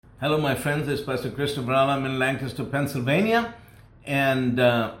Hello, my friends. This is Pastor Christopher. I'm in Lancaster, Pennsylvania, and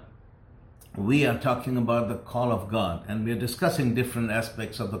we are talking about the call of God, and we are discussing different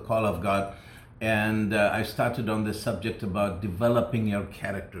aspects of the call of God. And I started on this subject about developing your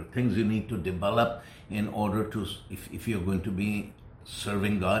character, things you need to develop in order to, if you're going to be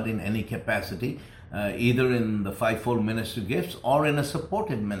serving God in any capacity, either in the fivefold ministry gifts or in a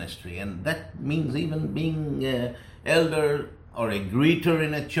supportive ministry. And that means even being elder or a greeter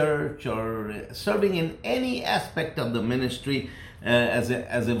in a church or serving in any aspect of the ministry as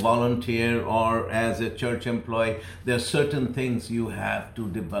a volunteer or as a church employee. There are certain things you have to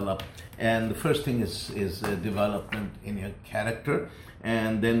develop. And the first thing is development in your character.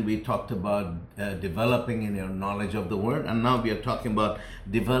 And then we talked about developing in your knowledge of the word. And now we are talking about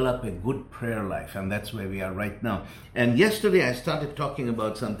develop a good prayer life. And that's where we are right now. And yesterday I started talking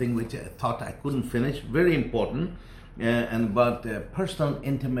about something which I thought I couldn't finish. Very important. And about personal,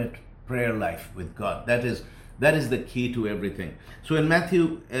 intimate prayer life with God. That is the key to everything. So in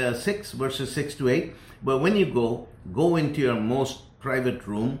Matthew 6, verses 6 to 8, but when you go into your most private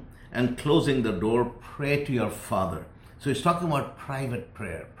room and closing the door, pray to your Father. So he's talking about private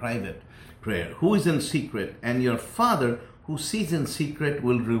prayer, who is in secret, and your Father who sees in secret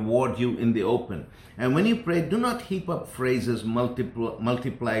will reward you in the open. And when you pray, do not heap up phrases,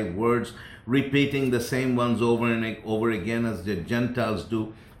 multiply words, repeating the same ones over and over again as the Gentiles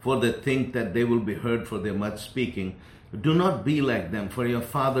do, for they think that they will be heard for their much speaking. Do not be like them, for your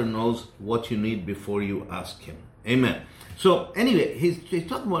Father knows what you need before you ask Him. Amen. So anyway, he's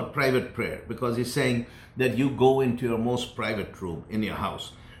talking about private prayer because he's saying that you go into your most private room in your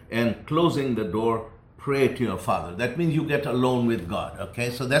house and closing the door, pray to your Father. That means you get alone with God. Okay,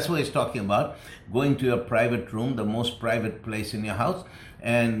 so that's what he's talking about. Going to your private room, the most private place in your house,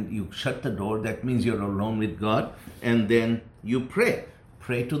 and you shut the door. That means you're alone with God, and then you pray.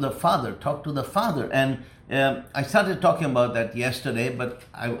 Pray to the Father. Talk to the Father. And I started talking about that yesterday, but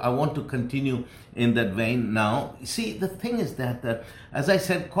I want to continue in that vein now. See, the thing is that as I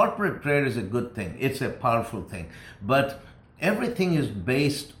said, corporate prayer is a good thing. It's a powerful thing. But everything is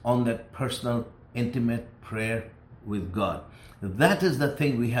based on that personal, intimate prayer with God. That is the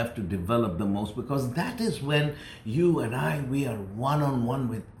thing we have to develop the most, because that is when you and I, we are one-on-one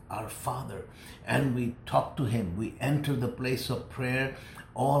with our Father, and we talk to Him. We enter the place of prayer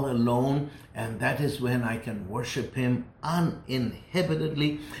all alone, and that is when I can worship Him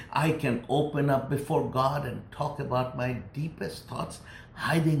uninhibitedly. I can open up before God and talk about my deepest thoughts,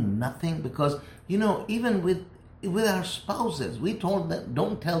 hiding nothing, because even with our spouses, we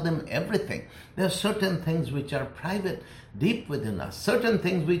don't tell them everything. There are certain things which are private, deep within us, certain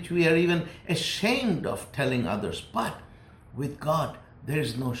things which we are even ashamed of telling others. But with God, there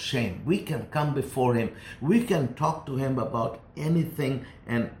is no shame. We can come before Him. We can talk to Him about anything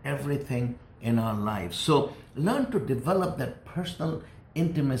and everything in our lives. So learn to develop that personal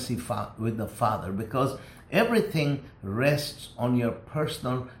intimacy with the Father, because everything rests on your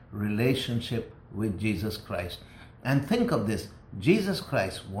personal relationship with Jesus Christ. And think of this, Jesus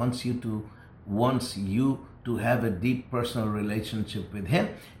Christ wants you to have a deep personal relationship with Him,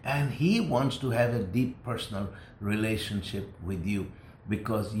 and He wants to have a deep personal relationship with you,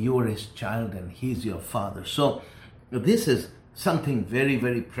 because you are His child and He's your Father. So this is something very,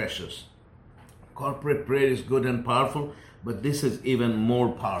 very precious. Corporate prayer is good and powerful, but this is even more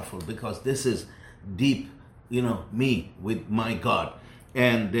powerful, because this is deep, me with my God.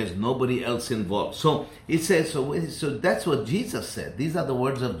 And there's nobody else involved. So it says, so that's what Jesus said. These are the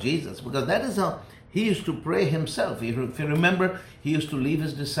words of Jesus, because that is how He used to pray Himself. If you remember, He used to leave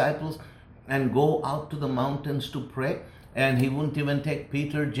His disciples and go out to the mountains to pray. And He wouldn't even take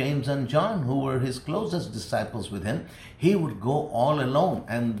Peter, James, and John, who were His closest disciples, with Him. He would go all alone.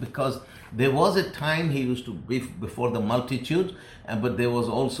 And because there was a time He used to be before the multitudes, but there was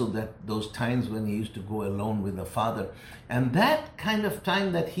also those times when He used to go alone with the Father. And that kind of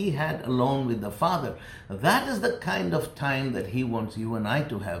time that He had alone with the Father, that is the kind of time that He wants you and I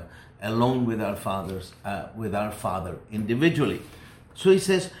to have alone with our Father individually. So He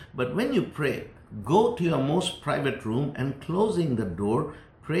says, but when you pray, go to your most private room, and closing the door,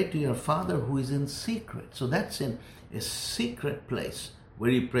 pray to your Father who is in secret. So that's in a secret place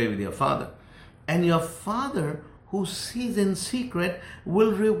where you pray with your Father. And your Father who sees in secret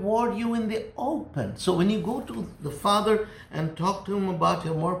will reward you in the open. So when you go to the Father and talk to Him about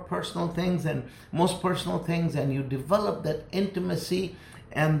your more personal things and most personal things, and you develop that intimacy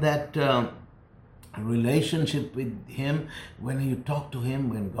and that relationship with Him, when you talk to Him,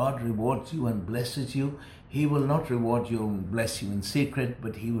 when God rewards you and blesses you, He will not reward you and bless you in secret,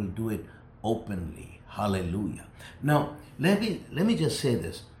 but He will do it openly. Hallelujah. Now, let me just say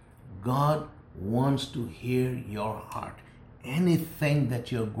this. God wants to hear your heart. Anything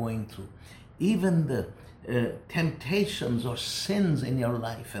that you're going through, even the temptations or sins in your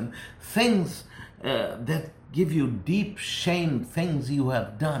life and things that give you deep shame, things you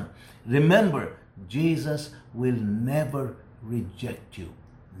have done. Remember, Jesus will never reject you.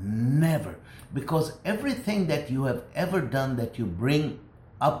 Never. Because everything that you have ever done that you bring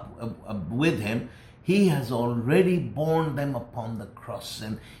up with him, he has already borne them upon the cross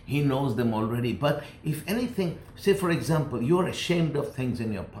and he knows them already. But if anything, say for example, you're ashamed of things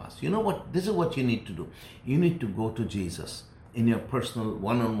in your past. You know what? This is what you need to do. You need to go to Jesus in your personal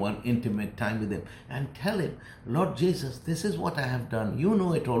one-on-one intimate time with him and tell him, Lord Jesus, this is what I have done. You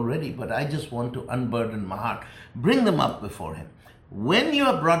know it already, but I just want to unburden my heart. Bring them up before him. When you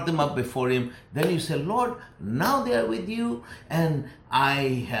have brought them up before him, then you say, Lord, now they are with you and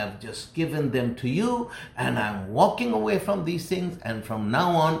I have just given them to you and I'm walking away from these things, and from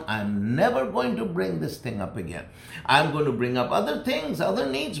now on, I'm never going to bring this thing up again. I'm going to bring up other things,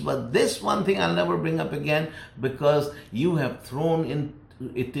 other needs, but this one thing I'll never bring up again, because you have thrown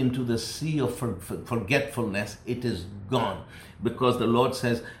it into the sea of forgetfulness. It is gone, because the Lord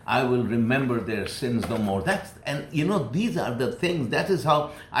says, I will remember their sins no more. These are the things. That is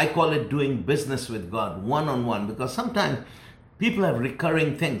how I call it doing business with God, one-on-one, because sometimes people have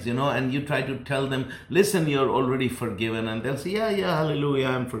recurring things, and you try to tell them, listen, you're already forgiven, and they'll say, yeah, hallelujah,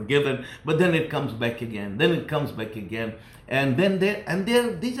 I'm forgiven, but then it comes back again, and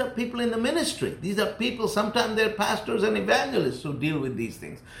then these are people in the ministry. These are people, sometimes they're pastors and evangelists who deal with these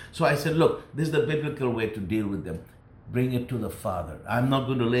things. So I said, look, this is the biblical way to deal with them. Bring it to the Father. I'm not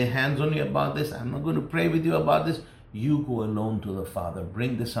going to lay hands on you about this. I'm not going to pray with you about this. You go alone to the Father.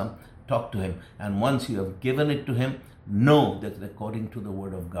 Bring this up, talk to him. And once you have given it to him, know that according to the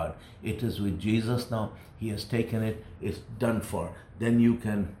word of God, it is with Jesus now. He has taken it. It's done for. Then you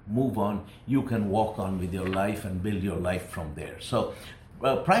can move on. You can walk on with your life and build your life from there. So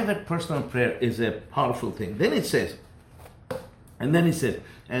private personal prayer is a powerful thing. Then it says,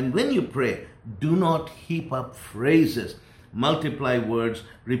 and when you pray, do not heap up phrases, multiply words,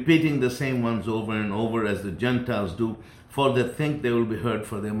 repeating the same ones over and over as the Gentiles do, for they think they will be heard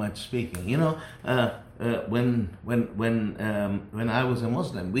for their much speaking. When I was a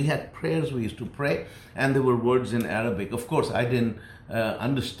Muslim, we had prayers we used to pray, and there were words in Arabic. Of course, I didn't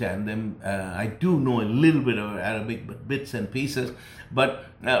understand them. I do know a little bit of Arabic, but bits and pieces. But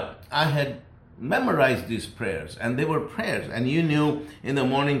I had memorized these prayers, and they were prayers, and you knew in the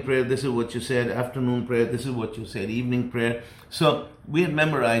morning prayer this is what you said, afternoon prayer this is what you said, evening prayer. So we had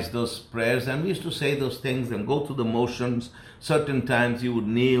memorized those prayers, and we used to say those things and go through the motions. Certain times you would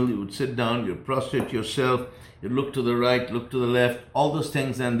kneel, you would sit down, you would prostrate yourself, you look to the right, look to the left, all those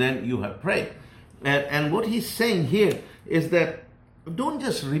things, and then you have prayed. And what he's saying here is that don't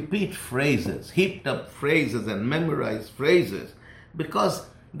just repeat phrases, heaped up phrases and memorized phrases, because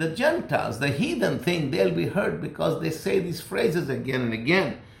the Gentiles, the heathen, think they'll be heard because they say these phrases again and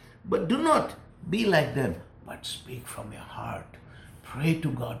again. But do not be like them, but speak from your heart. Pray to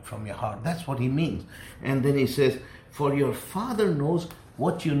God from your heart. That's what he means. And then he says, for your Father knows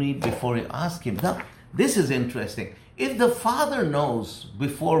what you need before you ask him. Now, this is interesting. If the Father knows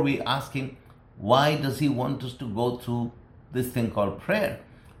before we ask him, why does he want us to go through this thing called prayer?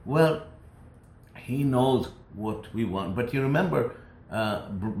 Well, he knows what we want. But you remember,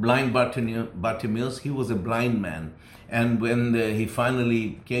 blind Bartimaeus, he was a blind man. And when he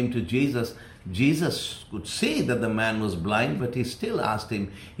finally came to Jesus, Jesus could see that the man was blind, but he still asked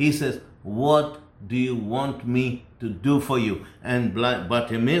him. He says, what do you want me to do for you? And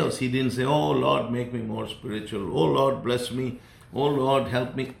Bartimaeus, he didn't say, oh Lord, make me more spiritual. Oh Lord, bless me. Oh Lord,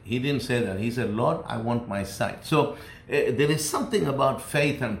 help me. He didn't say that. He said, Lord, I want my sight. So there is something about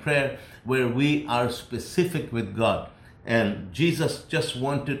faith and prayer where we are specific with God. And Jesus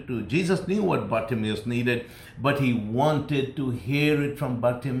Jesus knew what Bartimaeus needed, but he wanted to hear it from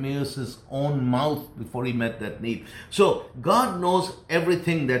Bartimaeus' own mouth before he met that need. So God knows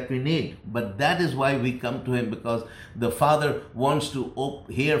everything that we need, but that is why we come to him, because the Father wants to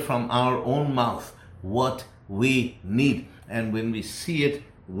hear from our own mouth what we need. And when we see it,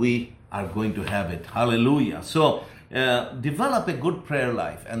 we are going to have it. Hallelujah. So develop a good prayer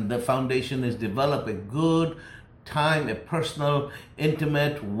life, and the foundation is develop a good time, a personal,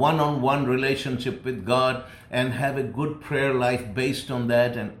 intimate, one-on-one relationship with God, and have a good prayer life based on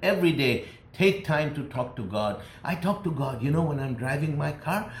that. And every day, take time to talk to God. I talk to God. When I'm driving my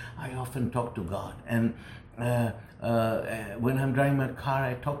car, I often talk to God. And when I'm driving my car,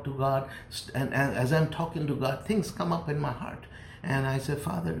 I talk to God. And as I'm talking to God, things come up in my heart. And I say,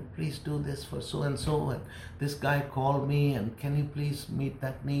 Father, please do this for so-and-so. And this guy called me, and can you please meet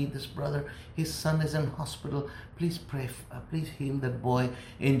that need? This brother, his son is in hospital. Please pray, please heal that boy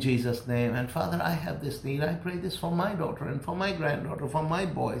in Jesus' name. And Father, I have this need. I pray this for my daughter and for my granddaughter, for my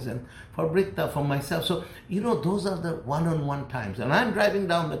boys, and for Britta, for myself. So, those are the one-on-one times. And I'm driving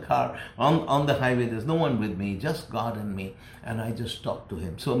down the car on the highway. There's no one with me, just God and me. And I just talk to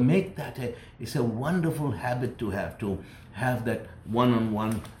him. So make that it's a wonderful habit to have that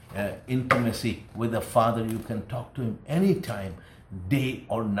one-on-one intimacy with the Father. You can talk to him anytime, day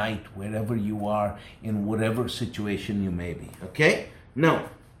or night, wherever you are, in whatever situation you may be. Okay? Now,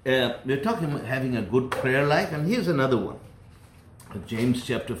 we're talking about having a good prayer life, and here's another one. James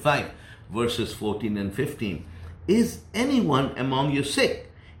chapter 5, verses 14 and 15. Is anyone among you sick?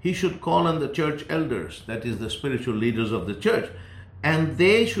 He should call on the church elders, that is the spiritual leaders of the church, and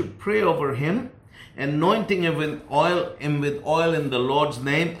they should pray over him, anointing him with oil in the Lord's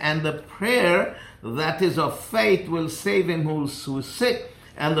name, and the prayer that is of faith will save him who is sick,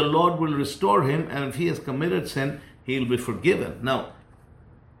 and the Lord will restore him, and if he has committed sin, he'll be forgiven. Now,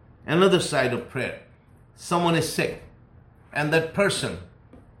 another side of prayer. Someone is sick, and that person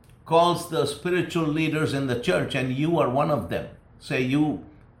calls the spiritual leaders in the church, and you are one of them. Say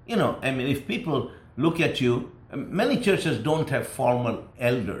if people look at you, many churches don't have formal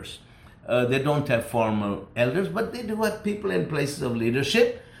elders. They don't have formal elders, but they do have people in places of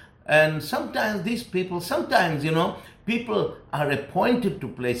leadership. And sometimes people are appointed to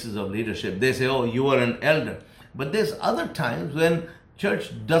places of leadership. They say, oh, you are an elder. But there's other times when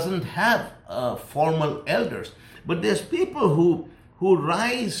church doesn't have formal elders. But there's people who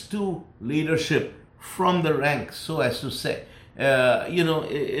rise to leadership from the ranks, so as to say.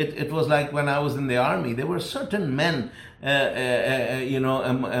 It was like when I was in the army. There were certain men, among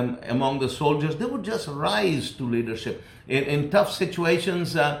the soldiers, they would just rise to leadership. In tough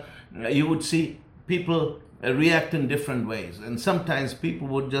situations, you would see people react in different ways. And sometimes people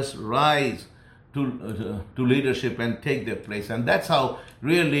would just rise to leadership and take their place. And that's how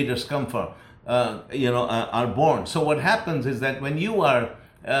real leaders are born. So what happens is that when you are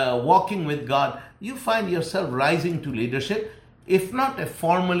walking with God, you find yourself rising to leadership. If not a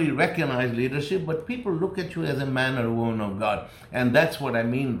formally recognized leadership, but people look at you as a man or a woman of God. And that's what I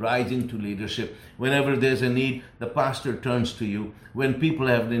mean, rising to leadership. Whenever there's a need, the pastor turns to you. When people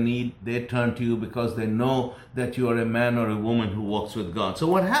have the need, they turn to you because they know that you are a man or a woman who walks with God. So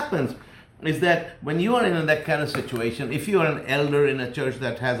what happens is that when you are in that kind of situation, if you are an elder in a church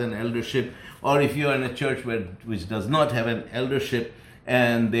that has an eldership, or if you are in a church which does not have an eldership,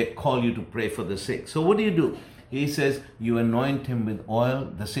 and they call you to pray for the sick. So what do? He says you anoint him with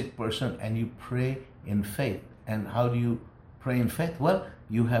oil, the sick person, and you pray in faith. And how do you pray in faith? Well,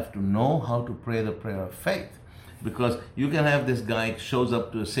 you have to know how to pray the prayer of faith. Because you can have this guy shows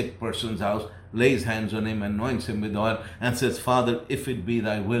up to a sick person's house, lays hands on him, anoints him with oil, and says, Father, if it be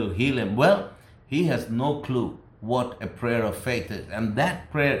thy will, heal him. Well, he has no clue what a prayer of faith is. And that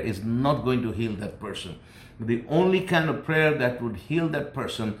prayer is not going to heal that person. The only kind of prayer that would heal that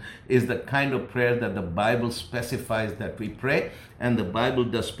person is the kind of prayer that the Bible specifies that we pray. And the Bible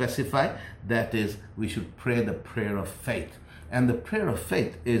does specify that is, we should pray the prayer of faith. And the prayer of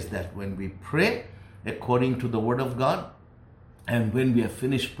faith is that when we pray according to the Word of God, and when we have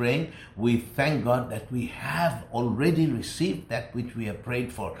finished praying, we thank God that we have already received that which we have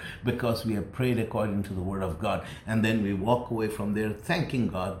prayed for, because we have prayed according to the Word of God. And then we walk away from there thanking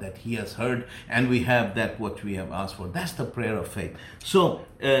God that He has heard, and we have that what we have asked for. That's the prayer of faith. So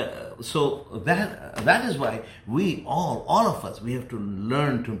that is why we all of us, we have to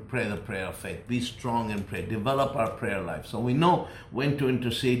learn to pray the prayer of faith. Be strong in prayer. Develop our prayer life. So we know when to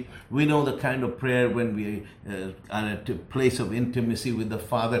intercede. We know the kind of prayer when we are at a place of intimacy with the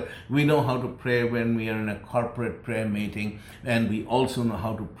Father. We know how to pray when we are in a corporate prayer meeting, and we also know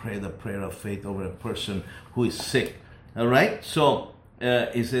how to pray the prayer of faith over a person who is sick. All right? So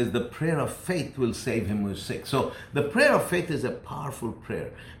it says the prayer of faith will save him who is sick. So the prayer of faith is a powerful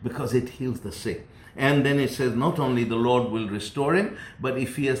prayer because it heals the sick. And then it says not only the Lord will restore him, but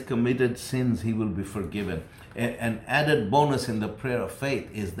if he has committed sins, he will be forgiven. An added bonus in the prayer of faith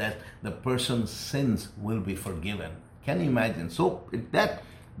is that the person's sins will be forgiven. Can you imagine? So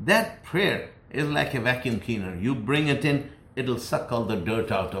that prayer is like a vacuum cleaner. You bring it in, it'll suck all the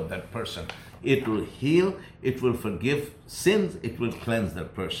dirt out of that person. It will heal, it will forgive sins, it will cleanse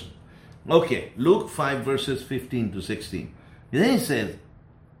that person. Okay, Luke 5 verses 15 to 16. Then he says,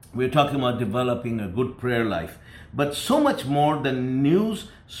 we're talking about developing a good prayer life. But so much more the news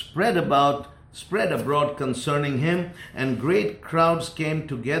spread abroad concerning him, and great crowds came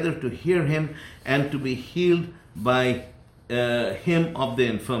together to hear him and to be healed by him of their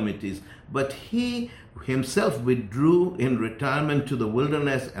infirmities. But he himself withdrew in retirement to the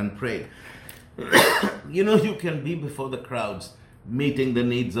wilderness and prayed. You can be before the crowds, meeting the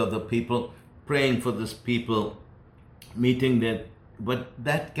needs of the people, praying for these people, meeting them, but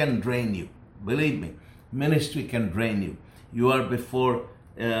that can drain you. Believe me, ministry can drain you. You are before,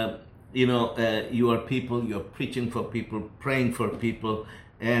 you are people, you're preaching for people, praying for people,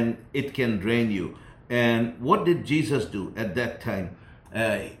 and it can drain you. And what did Jesus do at that time,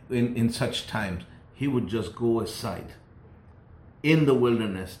 in such times? He would just go aside in the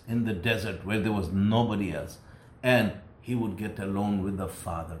wilderness, in the desert where there was nobody else, and he would get alone with the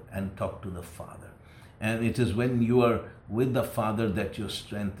Father and talk to the Father. And it is when you are with the Father that your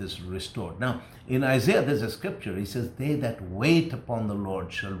strength is restored. Now, in Isaiah, there's a scripture. He says, they that wait upon the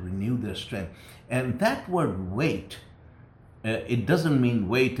Lord shall renew their strength. And that word wait, it doesn't mean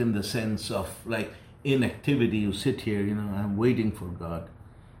wait in the sense of like inactivity. You sit here, I'm waiting for God.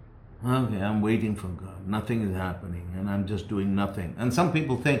 Okay, I'm waiting for God. Nothing is happening, and I'm just doing nothing. And some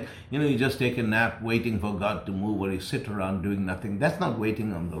people think, you just take a nap waiting for God to move, or you sit around doing nothing. That's not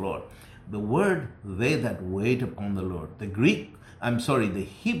waiting on the Lord. The word, they that wait upon the Lord, the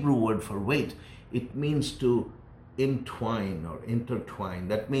Hebrew word for wait, it means to entwine or intertwine.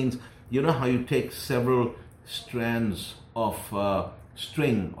 That means, how you take several strands of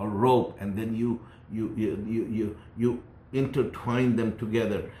string or rope, and then you intertwine them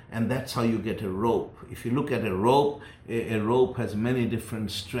together, and that's how you get a rope. If you look at a rope has many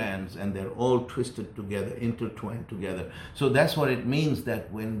different strands, and they're all twisted together, intertwined together. So that's what it means, that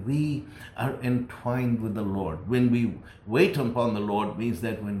when we are entwined with the Lord, when we wait upon the Lord, means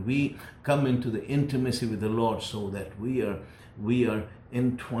that when we come into the intimacy with the Lord, so that we are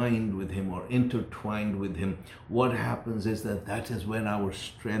entwined with him or intertwined with him, what happens is that is when our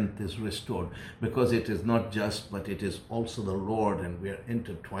strength is restored, because it is not just, but it is also the Lord, and we are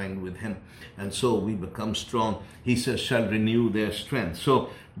intertwined with him, and so we become strong. He says, shall renew their strength. So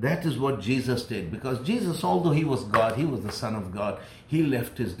that is what Jesus did, because Jesus, although he was God, he was the Son of God, he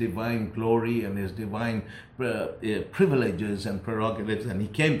left his divine glory and his divine privileges and prerogatives, and he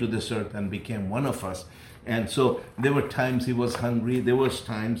came to this earth and became one of us. And so there were times he was hungry, there was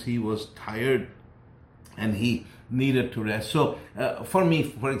times he was tired, and he needed to rest. So for me,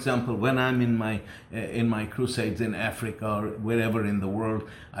 for example, when I'm in my crusades in Africa or wherever in the world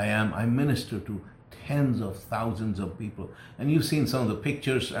I minister to tens of thousands of people. And you've seen some of the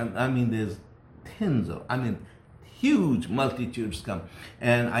pictures, and there's huge multitudes come,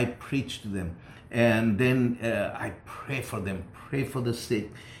 and I preach to them, and then I pray for them, pray for the sick,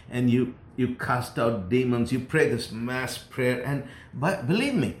 and you cast out demons, you pray this mass prayer, but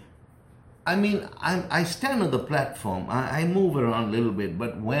believe me, I stand on the platform, I move around a little bit,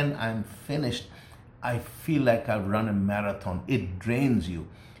 but when I'm finished, I feel like I've run a marathon. It drains you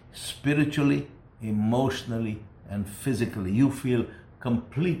spiritually, emotionally, and physically. You feel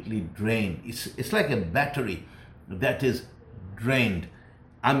completely drained. It's like a battery that is drained.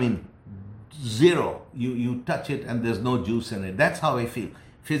 Zero. You touch it and there's no juice in it. That's how I feel.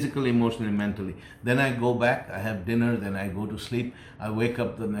 Physically, emotionally, mentally. Then I go back, I have dinner, then I go to sleep. I wake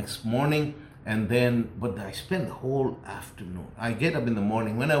up the next morning, but I spend the whole afternoon. I get up in the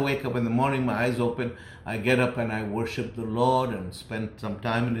morning. When I wake up in the morning, my eyes open, I get up and I worship the Lord and spend some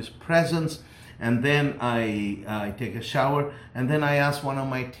time in his presence. And then I take a shower, and then I ask one of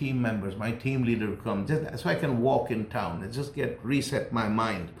my team members, my team leader, to come, just so I can walk in town and just reset my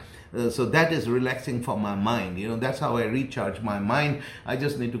mind. So that is relaxing for my mind. That's how I recharge my mind. I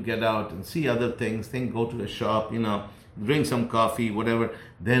just need to get out and see other things, go to a shop, drink some coffee, whatever.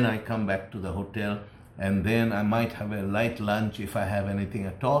 Then I come back to the hotel, and then I might have a light lunch if I have anything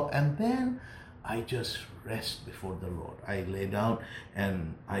at all, and then I just rest before the Lord. I lay down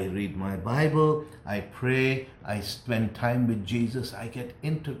and I read my Bible, I pray, I spend time with Jesus, I get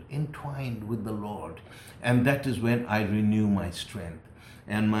entwined with the Lord, and that is when I renew my strength.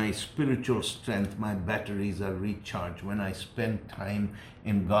 And my spiritual strength, my batteries are recharged when I spend time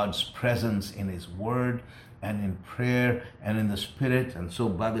in God's presence, in his word, and in prayer, and in the Spirit. And so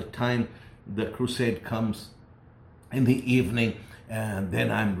by the time the crusade comes in the evening, and then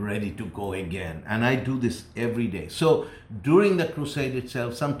I'm ready to go again. And I do this every day. So during the crusade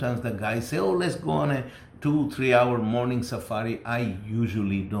itself, sometimes the guys say, let's go on a 2-3 hour morning safari. I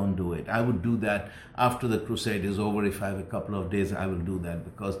usually don't do it. I would do that after the crusade is over. If I have a couple of days, I will do that,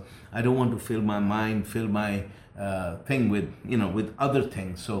 because I don't want to fill my mind, fill my thing with other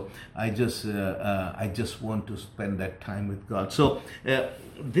things. So I just want to spend that time with God. So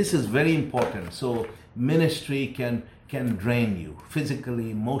this is very important. So ministry can drain you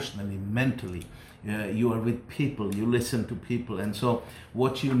physically, emotionally, mentally. you are with people, you listen to people. And so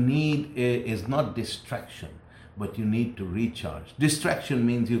what you need is not distraction, but you need to recharge. Distraction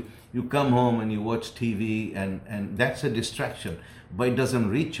means you come home and you watch TV, and that's a distraction, but it doesn't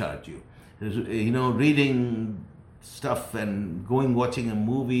recharge you. Reading stuff and watching a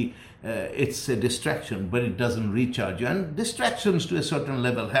movie, it's a distraction, but it doesn't recharge you. And distractions to a certain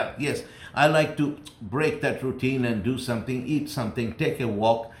level help. Yes, I like to break that routine and do something, eat something, take a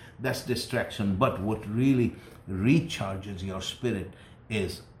walk. That's distraction. But what really recharges your spirit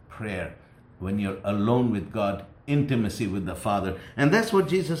is prayer. When you're alone with God, intimacy with the Father. And that's what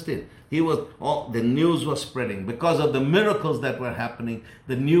Jesus did. The news was spreading. Because of the miracles that were happening,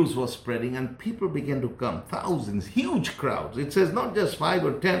 the news was spreading, and people began to come. Thousands, huge crowds. It says not just 5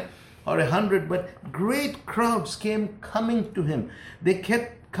 or 10 or 100, but great crowds came coming to him. They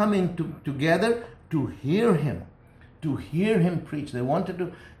kept coming together to hear him preach. They wanted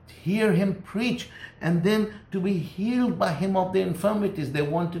to hear him preach, and then to be healed by him of their infirmities. They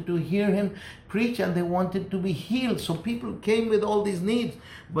wanted to hear him preach, and they wanted to be healed. So people came with all these needs.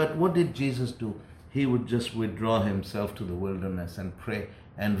 But what did Jesus do? He would just withdraw himself to the wilderness and pray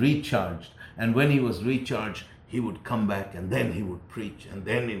and recharged. And when he was recharged, he would come back, and then he would preach, and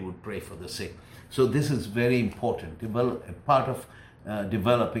then he would pray for the sick. So this is very important. A part of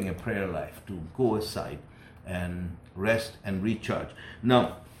developing a prayer life, to go aside and rest and recharge.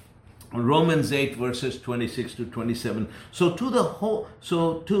 Now, Romans 8 verses 26 to 27. So the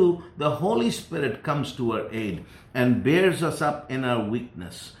Holy Spirit comes to our aid and bears us up in our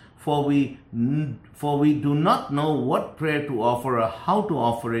weakness. For we do not know what prayer to offer or how to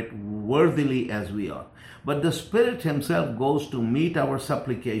offer it worthily as we ought. But the Spirit himself goes to meet our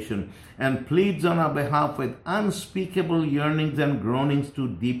supplication and pleads on our behalf with unspeakable yearnings and groanings too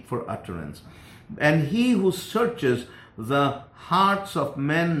deep for utterance. And he who searches the hearts of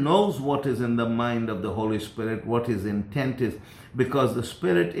men knows what is in the mind of the Holy Spirit, what his intent is, because the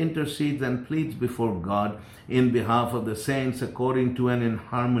Spirit intercedes and pleads before God in behalf of the saints according to and in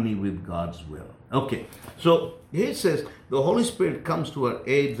harmony with God's will. Okay, so he says the Holy Spirit comes to our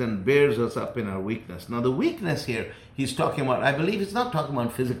aids and bears us up in our weakness. Now the weakness here he's talking about, I believe he's not talking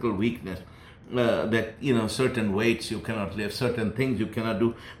about physical weakness, that certain weights you cannot lift, certain things you cannot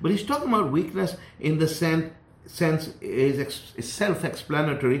do, but he's talking about weakness in the sense is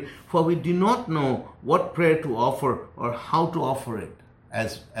self-explanatory. For we do not know what prayer to offer or how to offer it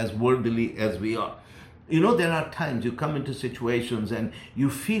as worthily as we are. There are times you come into situations and you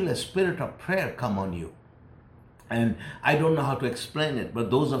feel a spirit of prayer come on you. And I don't know how to explain it,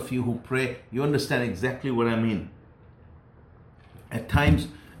 but those of you who pray, you understand exactly what I mean. At times,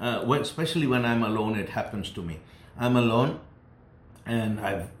 especially when I'm alone, it happens to me. I'm alone and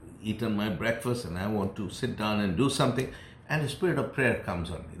I've eaten my breakfast and I want to sit down and do something, and the spirit of prayer comes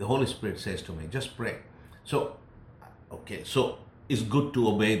on me. The Holy Spirit says to me, just pray. So it's good to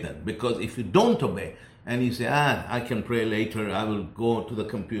obey then, because if you don't obey and you say, I can pray later, I will go to the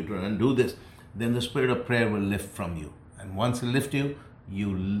computer and do this, then the spirit of prayer will lift from you. And once it lifts you,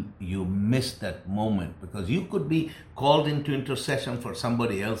 you miss that moment, because you could be called into intercession for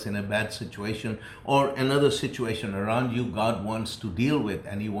somebody else in a bad situation or another situation around you God wants to deal with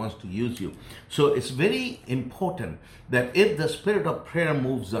and he wants to use you. So it's very important that if the spirit of prayer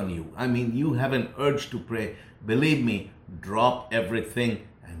moves on you, you have an urge to pray, believe me, drop everything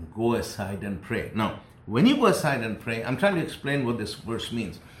and go aside and pray. Now, when you go aside and pray, I'm trying to explain what this verse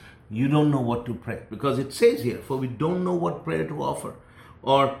means. You don't know what to pray, because it says here, for we don't know what prayer to offer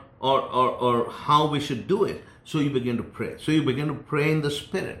or how we should do it. So you begin to pray. So you begin to pray in the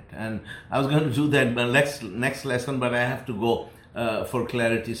Spirit. And I was going to do that in the next lesson, but I have to go for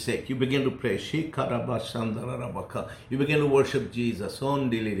clarity's sake. You begin to pray. You begin to worship Jesus.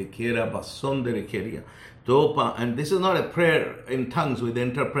 And this is not a prayer in tongues with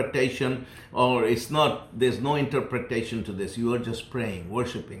interpretation, or there's no interpretation to this. You are just praying,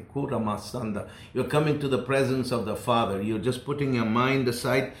 worshiping. You're coming to the presence of the Father. You're just putting your mind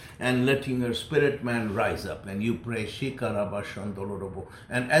aside and letting your spirit man rise up. And you pray.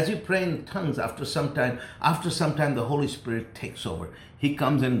 And as you pray in tongues, after some time, the Holy Spirit takes over. He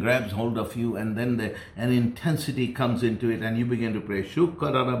comes and grabs hold of you, and then an intensity comes into it, and you begin to pray.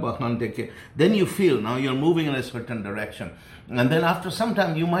 Then you feel now you're moving in a certain direction. And then after some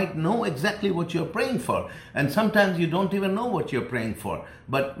time, you might know exactly what you're praying for. And sometimes you don't even know what you're praying for.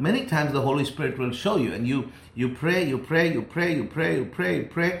 But many times the Holy Spirit will show you, and you pray. As you pray,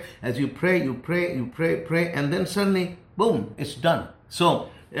 and then suddenly, boom, it's done. So,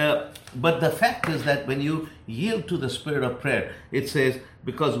 but the fact is that when you yield to the spirit of prayer, it says,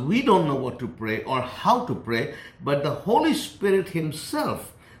 because we don't know what to pray or how to pray, but the Holy Spirit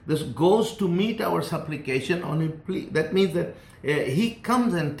himself this goes to meet our supplication on his plea. That means that he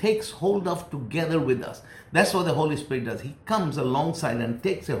comes and takes hold of together with us. That's what the Holy Spirit does. He comes alongside and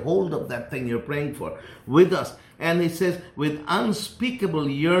takes a hold of that thing you're praying for with us. And he says, with unspeakable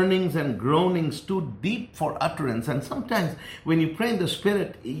yearnings and groanings too deep for utterance. And sometimes when you pray in the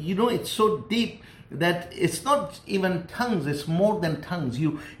Spirit, it's so deep that it's not even tongues, it's more than tongues.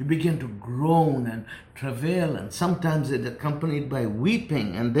 You begin to groan and travail, and sometimes it's accompanied by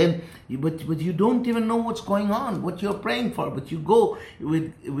weeping, and then but you don't even know what's going on, what you're praying for, but you go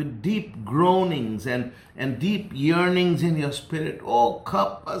with deep groanings and deep yearnings in your spirit. Oh,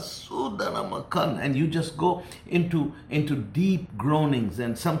 kapasudana, and you just go into deep groanings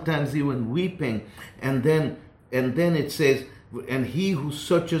and sometimes even weeping, and then it says, and he who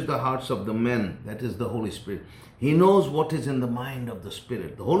searches the hearts of the men, that is the Holy Spirit, he knows what is in the mind of the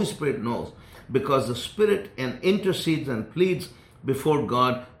Spirit. The Holy Spirit knows, because the Spirit intercedes and pleads before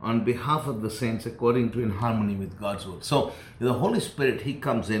God on behalf of the saints according to in harmony with God's will. So the Holy Spirit, he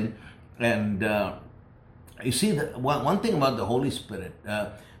comes in, and you see that one thing about the Holy Spirit,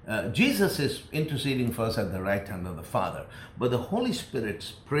 Jesus is interceding for us at the right hand of the Father. But the Holy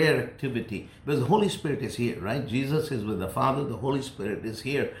Spirit's prayer activity, because the Holy Spirit is here, right? Jesus is with the Father. The Holy Spirit is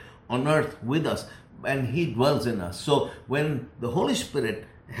here on earth with us, and he dwells in us. So when the Holy Spirit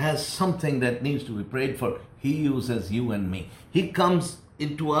has something that needs to be prayed for, he uses you and me. He comes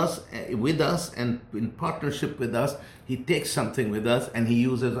into us, with us, and in partnership with us. He takes something with us, and he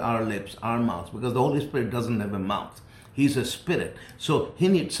uses our lips, our mouths, because the Holy Spirit doesn't have a mouth. He's a spirit. So he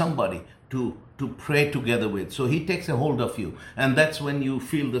needs somebody to pray together with. So he takes a hold of you. And that's when you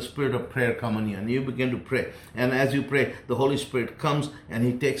feel the spirit of prayer come on you, and you begin to pray. And as you pray, the Holy Spirit comes and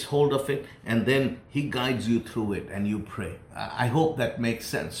he takes hold of it, and then he guides you through it and you pray. I hope that makes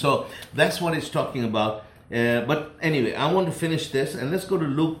sense. So that's what it's talking about. But anyway, I want to finish this, and let's go to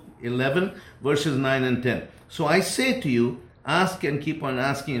Luke 11, verses 9 and 10. So I say to you, ask and keep on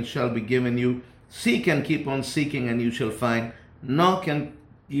asking, and it shall be given you. Seek and keep on seeking, and you shall find. Knock and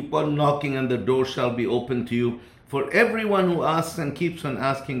keep on knocking, and the door shall be opened to you. For everyone who asks and keeps on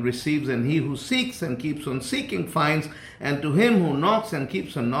asking receives, and he who seeks and keeps on seeking finds, and to him who knocks and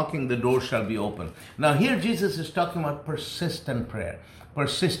keeps on knocking, the door shall be opened. Now here Jesus is talking about persistent prayer,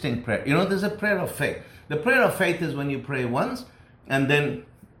 persisting prayer. There's a prayer of faith. The prayer of faith is when you pray once, and then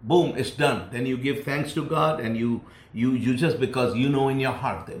boom, it's done. Then you give thanks to God, and you just because you know in your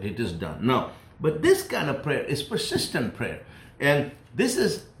heart that it is done. No. But this kind of prayer is persistent prayer. And this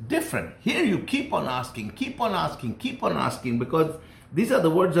is different. Here you keep on asking, keep on asking, keep on asking, because these are the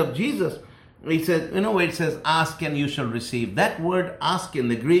words of Jesus. He says, where it says, ask and you shall receive. That word ask in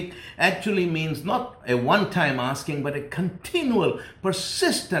the Greek actually means not a one-time asking, but a continual,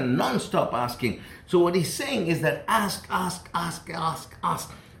 persistent, non-stop asking. So what he's saying is that ask, ask, ask, ask,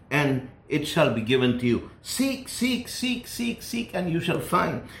 ask, and it shall be given to you. Seek, seek, seek, seek, seek, and you shall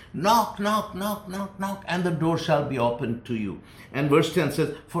find. Knock, knock, knock, knock, knock, and the door shall be opened to you. And verse 10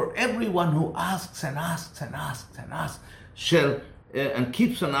 says, for everyone who asks and asks and asks and asks shall, and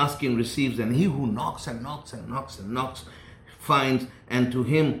keeps on asking receives, and he who knocks and knocks and knocks and knocks finds, and to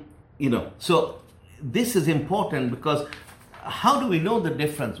him, So this is important, because how do we know the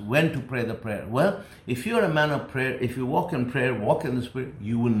difference when to pray the prayer? Well, if you're a man of prayer, if you walk in prayer, walk in the Spirit,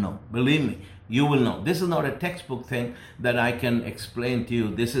 you will know. Believe me, you will know. This is not a textbook thing that I can explain to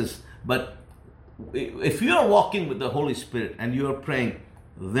you. But if you are walking with the Holy Spirit and you are praying,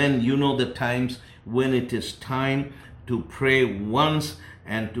 then you know the times when it is time to pray once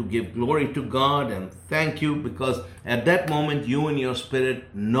and to give glory to God and thank you, because at that moment you in your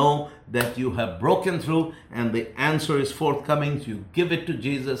spirit know that you have broken through and the answer is forthcoming. So you give it to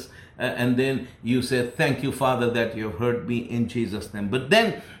Jesus, and then you say, thank you, Father, that you have heard me in Jesus' name. But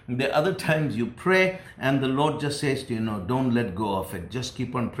then the other times you pray and the Lord just says to you, no, don't let go of it. Just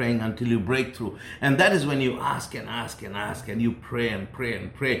keep on praying until you break through. And that is when you ask and ask and ask, and you pray and pray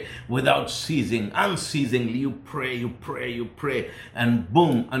and pray without ceasing. Unceasingly you pray, you pray, you pray, and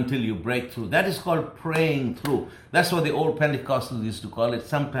boom, until you break through. That is called praying through. That's what the old Pentecostals used to call it.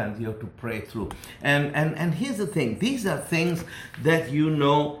 Sometimes you have to pray through. And here's the thing. These are things that you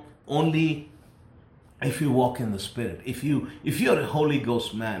know only if you walk in the Spirit. If you're a Holy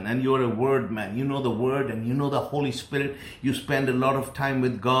Ghost man and you're a Word man, you know the Word and you know the Holy Spirit, you spend a lot of time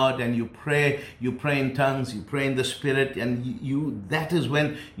with God and you pray in tongues, you pray in the Spirit, and that is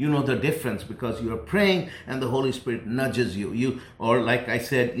when you know the difference, because you're praying and the Holy Spirit nudges you. Or like I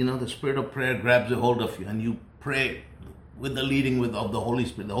said, the Spirit of prayer grabs a hold of you and you pray with the leading of the Holy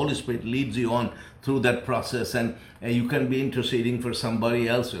Spirit. The Holy Spirit leads you on through that process, and you can be interceding for somebody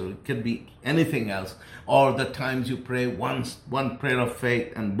else, or it could be anything else. Or the times you pray one prayer of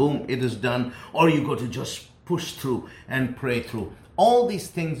faith and boom, it is done. Or you go to just push through and pray through. All these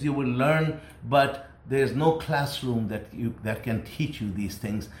things you will learn, but there's no classroom that can teach you these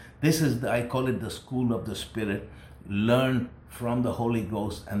things. This is, I call it the school of the Spirit. Learn from the Holy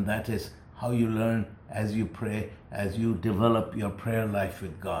Ghost, and that is how you learn as you pray, as you develop your prayer life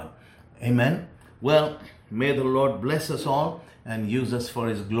with God. Amen. Well, may the Lord bless us all and use us for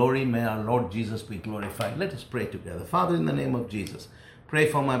His glory. May our Lord Jesus be glorified. Let us pray together. Father, in the name of Jesus, pray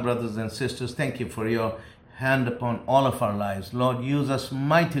for my brothers and sisters. Thank you for your hand upon all of our lives. Lord, use us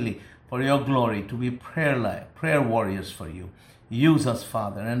mightily for your glory to be prayer warriors for you. Use us,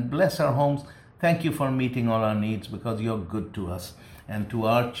 Father, and bless our homes. Thank you for meeting all our needs, because you're good to us and to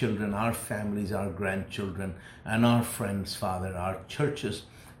our children, our families, our grandchildren, and our friends, Father, our churches.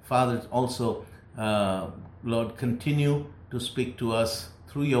 Father, also, Lord, continue to speak to us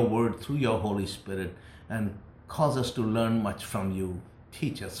through your word, through your Holy Spirit, and cause us to learn much from you.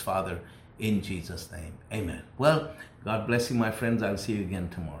 Teach us, Father, in Jesus' name. Amen. Well, God bless you, my friends. I'll see you again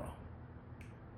tomorrow.